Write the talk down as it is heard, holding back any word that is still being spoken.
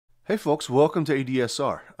Hey folks, welcome to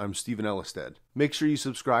ADSR. I'm Stephen Ellisted. Make sure you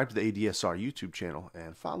subscribe to the ADSR YouTube channel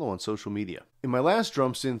and follow on social media. In my last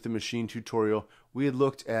drum synth and machine tutorial, we had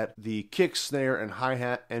looked at the kick, snare, and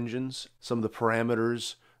hi-hat engines, some of the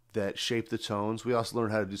parameters that shape the tones. We also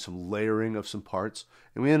learned how to do some layering of some parts,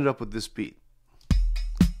 and we ended up with this beat.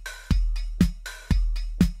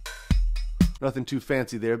 Nothing too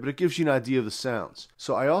fancy there, but it gives you an idea of the sounds.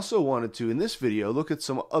 So I also wanted to, in this video, look at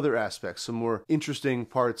some other aspects, some more interesting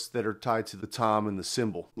parts that are tied to the tom and the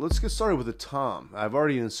cymbal. Let's get started with the tom. I've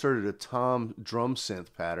already inserted a tom drum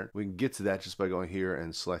synth pattern. We can get to that just by going here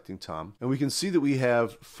and selecting tom. And we can see that we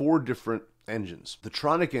have 4 different engines. The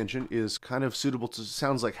tronic engine is kind of suitable to,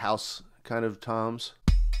 sounds like house kind of toms.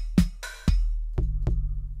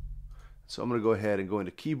 So I'm going to go ahead and go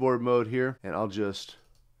into keyboard mode here, and I'll just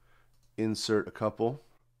insert a couple.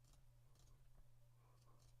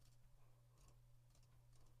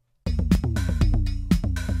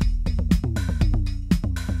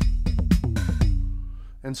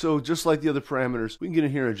 And so just like the other parameters, we can get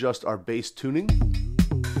in here and adjust our bass tuning,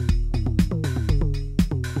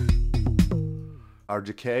 our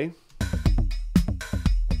decay,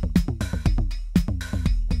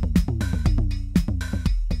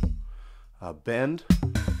 bend,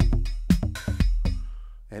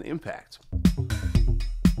 and impact.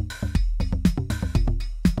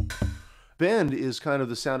 Bend is kind of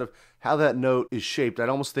the sound of how that note is shaped. I'd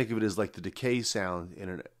almost think of it as like the decay sound in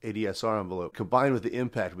an ADSR envelope. Combined with the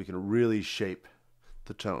impact, we can really shape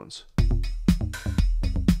the tones.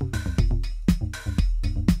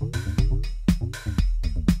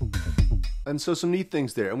 And so some neat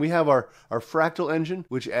things there. And we have our fractal engine,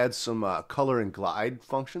 which adds some color and glide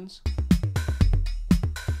functions.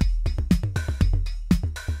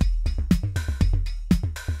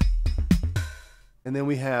 And then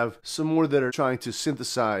we have some more that are trying to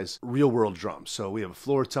synthesize real-world drums. So we have a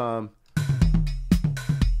floor tom,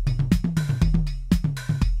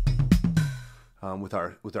 with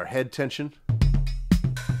our head tension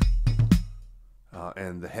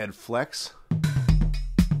and the head flex.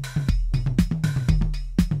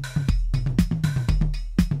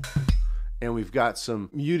 And we've got some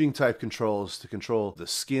muting type controls to control the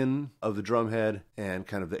skin of the drum head and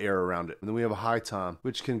kind of the air around it. And then we have a high tom,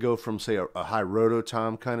 which can go from, say, a high roto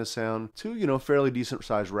tom kind of sound to, you know, fairly decent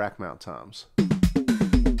sized rack mount toms.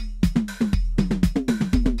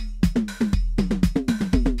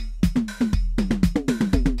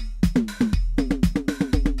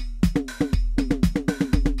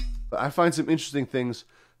 I find some interesting things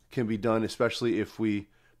can be done, especially if we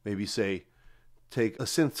maybe say, take a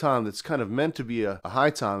synth tom that's kind of meant to be a high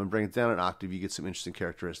tom and bring it down an octave, you get some interesting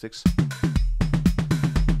characteristics.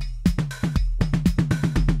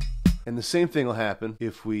 And the same thing will happen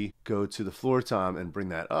if we go to the floor tom and bring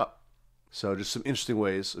that up. So just some interesting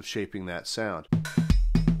ways of shaping that sound.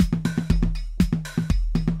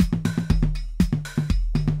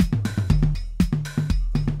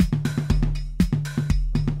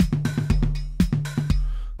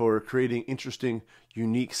 For creating interesting,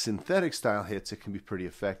 unique synthetic style hits, it can be pretty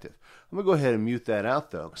effective. I'm going to go ahead and mute that out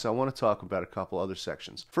though, because I want to talk about a couple other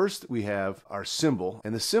sections. First, we have our cymbal,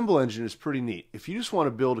 and the cymbal engine is pretty neat. If you just want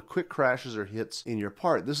to build quick crashes or hits in your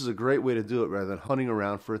part, this is a great way to do it rather than hunting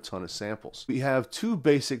around for a ton of samples. We have 2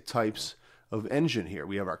 basic types of engine here.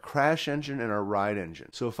 We have our crash engine and our ride engine.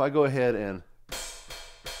 So if I go ahead and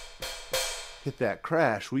hit that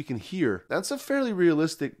crash, we can hear that's a fairly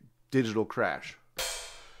realistic digital crash.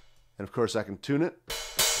 And of course I can tune it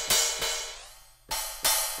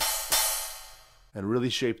and really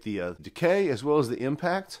shape the decay as well as the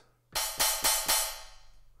impact.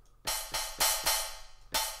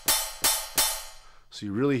 So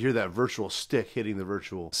you really hear that virtual stick hitting the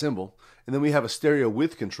virtual cymbal. And then we have a stereo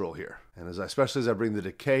width control here. And especially as I bring the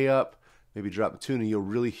decay up, maybe drop the tuning, you'll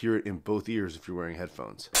really hear it in both ears if you're wearing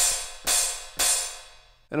headphones.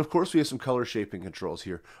 And of course we have some color shaping controls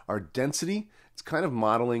here. Our density, it's kind of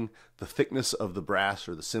modeling the thickness of the brass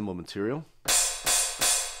or the cymbal material.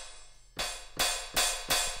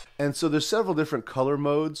 And so there's several different color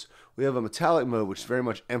modes. We have a metallic mode, which very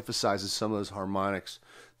much emphasizes some of those harmonics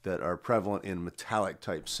that are prevalent in metallic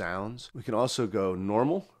type sounds. We can also go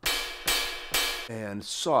normal and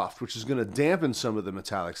soft, which is going to dampen some of the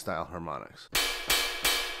metallic style harmonics.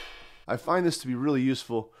 I find this to be really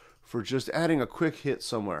useful for just adding a quick hit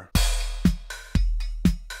somewhere.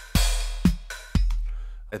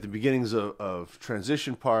 At the beginnings of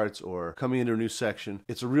transition parts or coming into a new section,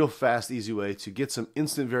 it's a real fast, easy way to get some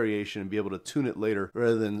instant variation and be able to tune it later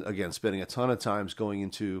rather than, again, spending a ton of times going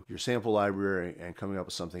into your sample library and coming up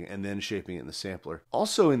with something and then shaping it in the sampler.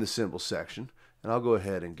 Also in the cymbal section, And I'll go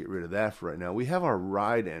ahead and get rid of that for right now. We have our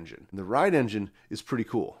ride engine. And the ride engine is pretty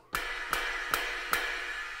cool.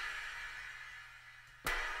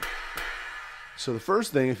 So the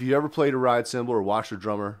first thing, if you ever played a ride cymbal or watched a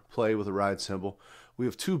drummer play with a ride cymbal, we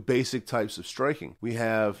have two basic types of striking. We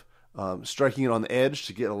have striking it on the edge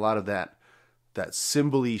to get a lot of that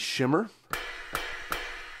cymbal-y shimmer,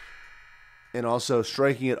 and also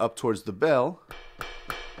striking it up towards the bell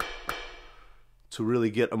to really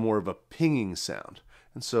get a more of a pinging sound.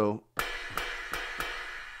 And so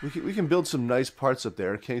we can build some nice parts up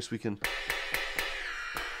there in case we can.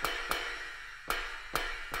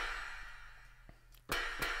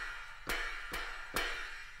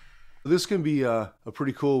 This can be a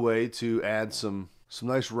pretty cool way to add some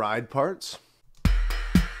nice ride parts.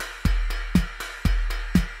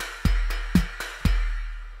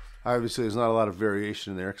 Obviously, there's not a lot of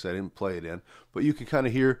variation in there because I didn't play it in, but you can kind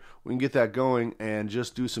of hear, we can get that going and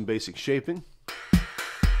just do some basic shaping.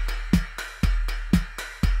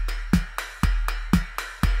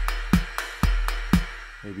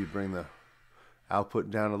 Maybe bring the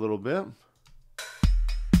output down a little bit.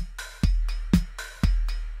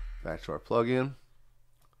 Back to our plug-in.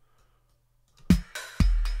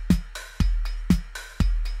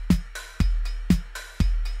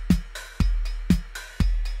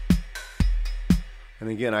 And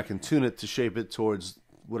again, I can tune it to shape it towards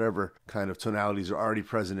whatever kind of tonalities are already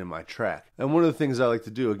present in my track. And one of the things I like to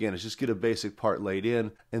do, again, is just get a basic part laid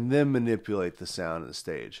in and then manipulate the sound of the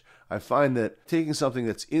stage. I find that taking something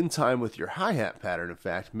that's in time with your hi-hat pattern, in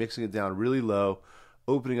fact, mixing it down really low,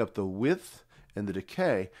 opening up the width and the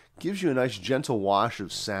decay, gives you a nice gentle wash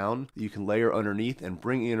of sound that you can layer underneath and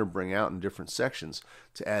bring in or bring out in different sections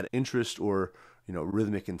to add interest or,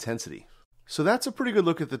 rhythmic intensity. So that's a pretty good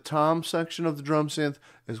look at the tom section of the drum synth,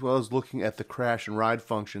 as well as looking at the crash and ride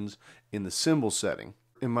functions in the cymbal setting.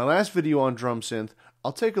 In my last video on drum synth,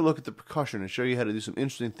 I'll take a look at the percussion and show you how to do some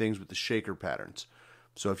interesting things with the shaker patterns.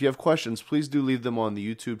 So if you have questions, please do leave them on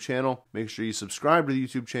the YouTube channel. Make sure you subscribe to the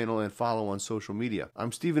YouTube channel and follow on social media.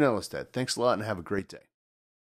 I'm Stephen Ellisted. Thanks a lot and have a great day.